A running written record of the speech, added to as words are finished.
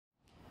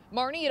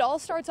Marnie, it all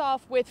starts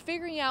off with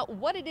figuring out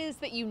what it is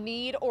that you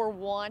need or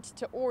want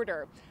to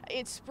order.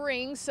 It's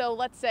spring, so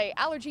let's say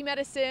allergy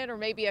medicine or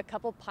maybe a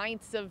couple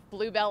pints of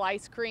Bluebell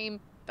ice cream.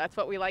 That's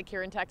what we like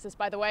here in Texas,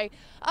 by the way.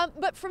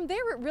 But from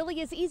there, it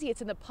really is easy.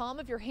 It's in the palm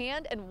of your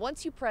hand, and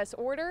once you press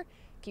order,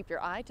 keep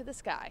your eye to the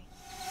sky.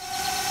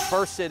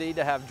 First city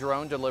to have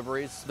drone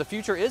deliveries. The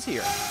future is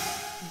here.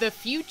 The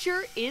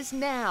future is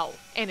now,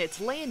 and it's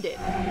landed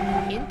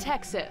in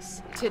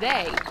Texas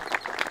today.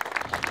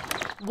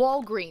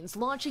 Walgreens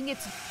launching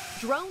its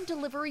drone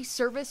delivery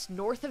service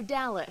north of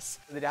Dallas.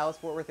 The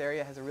Dallas-Fort Worth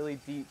area has a really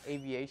deep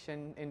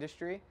aviation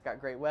industry. It's got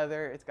great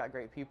weather, it's got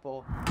great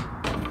people.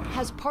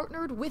 Has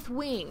partnered with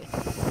Wing,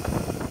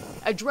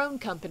 a drone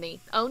company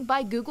owned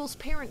by Google's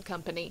parent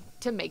company,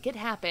 to make it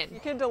happen. You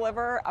can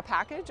deliver a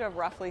package of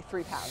roughly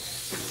 3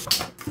 pounds.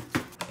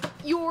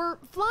 Your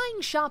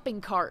flying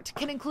shopping cart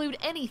can include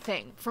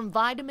anything from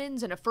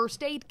vitamins and a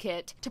first aid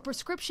kit to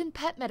prescription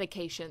pet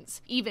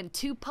medications, even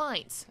 2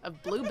 pints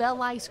of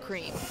Bluebell ice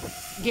cream,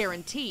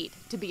 guaranteed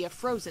to be a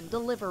frozen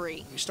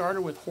delivery. We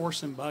started with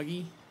horse and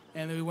buggy,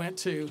 and then we went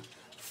to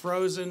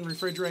frozen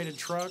refrigerated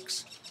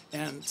trucks.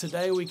 And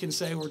today we can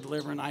say we're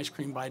delivering ice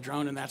cream by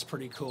drone, and that's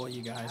pretty cool,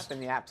 you guys. In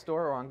the App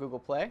Store or on Google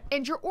Play.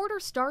 And your order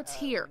starts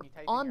here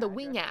on the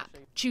Wing app.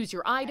 Choose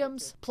your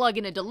items, plug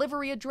in a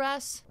delivery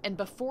address, and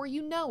before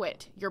you know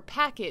it, your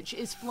package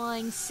is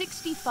flying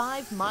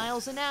 65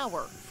 miles an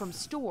hour from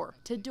store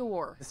to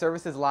door. The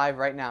service is live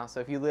right now, so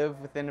if you live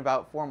within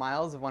about 4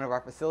 miles of one of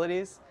our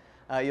facilities,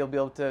 you'll be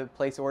able to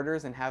place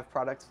orders and have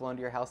products flown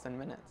to your house in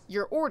minutes.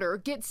 Your order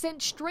gets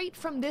sent straight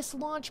from this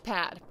launch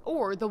pad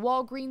or the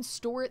Walgreens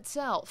store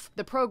itself.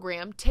 The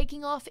program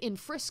taking off in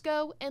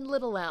Frisco and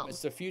Little Elm.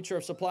 It's the future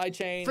of supply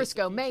chain.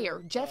 Frisco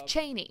Mayor Jeff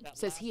Cheney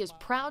says he is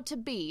proud to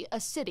be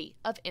a city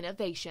of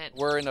innovation.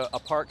 We're in a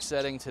park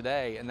setting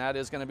today, and that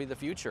is going to be the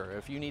future.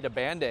 If you need a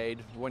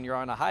Band-Aid when you're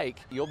on a hike,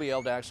 you'll be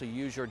able to actually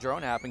use your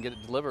drone app and get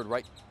it delivered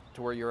right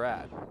to where you're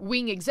at.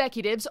 Wing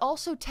executives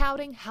also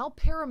touting how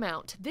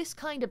paramount this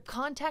kind of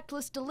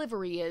contactless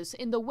delivery is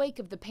in the wake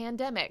of the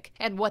pandemic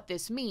and what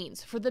this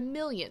means for the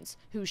millions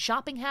whose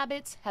shopping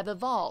habits have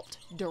evolved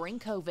during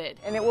COVID.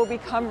 And it will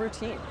become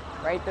routine,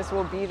 right? This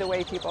will be the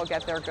way people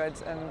get their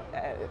goods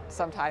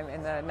sometime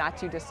in the not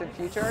too distant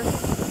future.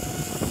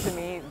 To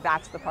me,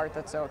 that's the part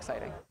that's so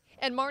exciting.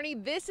 And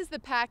Marnie, this is the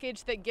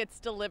package that gets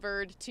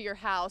delivered to your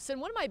house.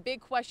 And one of my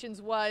big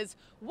questions was,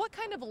 what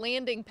kind of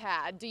landing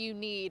pad do you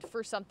need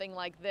for something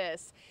like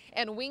this?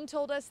 And Wing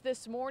told us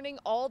this morning,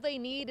 all they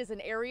need is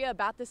an area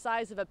about the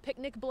size of a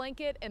picnic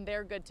blanket and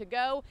they're good to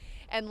go.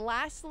 And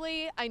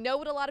lastly, I know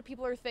what a lot of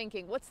people are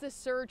thinking. What's the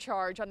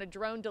surcharge on a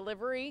drone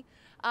delivery?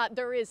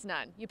 There is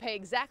none. You pay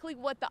exactly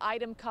what the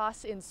item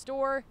costs in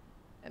store,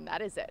 and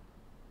that is it.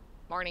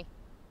 Marnie.